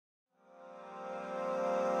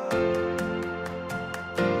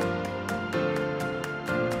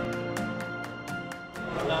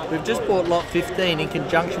We've just bought lot 15 in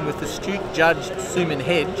conjunction with astute judge Suman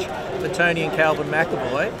Hedge for Tony and Calvin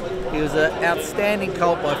McAvoy. He was an outstanding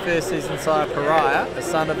colt by first season sire Pariah, a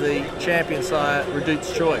son of the champion sire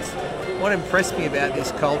Redute's Choice. What impressed me about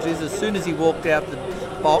this colt is as soon as he walked out the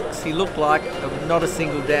box, he looked like not a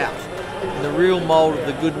single doubt. And the real mould of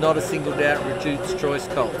the good not a single doubt Redute's Choice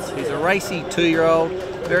colts. He's a racy 2-year-old,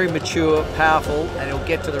 very mature, powerful, and he'll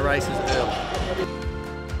get to the races early.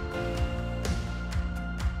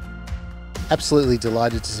 Absolutely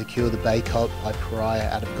delighted to secure the bay colt by Pariah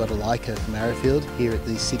out of Gottalikeher from Arrowfield here at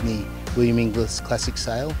the Sydney William Inglis Classic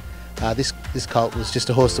sale. This colt was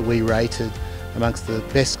just a horse that we rated amongst the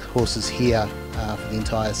best horses here for the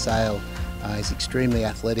entire sale. He's extremely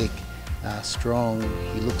athletic, strong,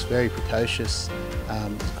 he looks very precocious,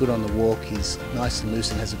 he's good on the walk, he's nice and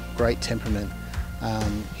loose and has a great temperament.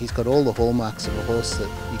 He's got all the hallmarks of a horse that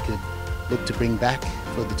you could look to bring back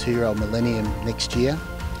for the 2-year-old millennium next year.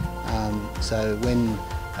 So when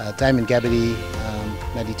Damon Gabbarty,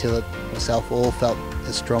 Matty Tillett, myself all felt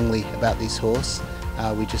as strongly about this horse,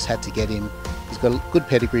 we just had to get him. He's got a good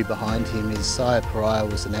pedigree behind him. His sire Pariah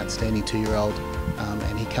was an outstanding 2-year-old,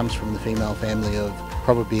 and he comes from the female family of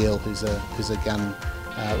Probabeel, who's a gun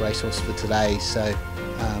racehorse for today. So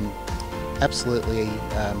absolutely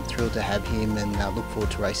thrilled to have him and look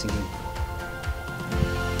forward to racing him.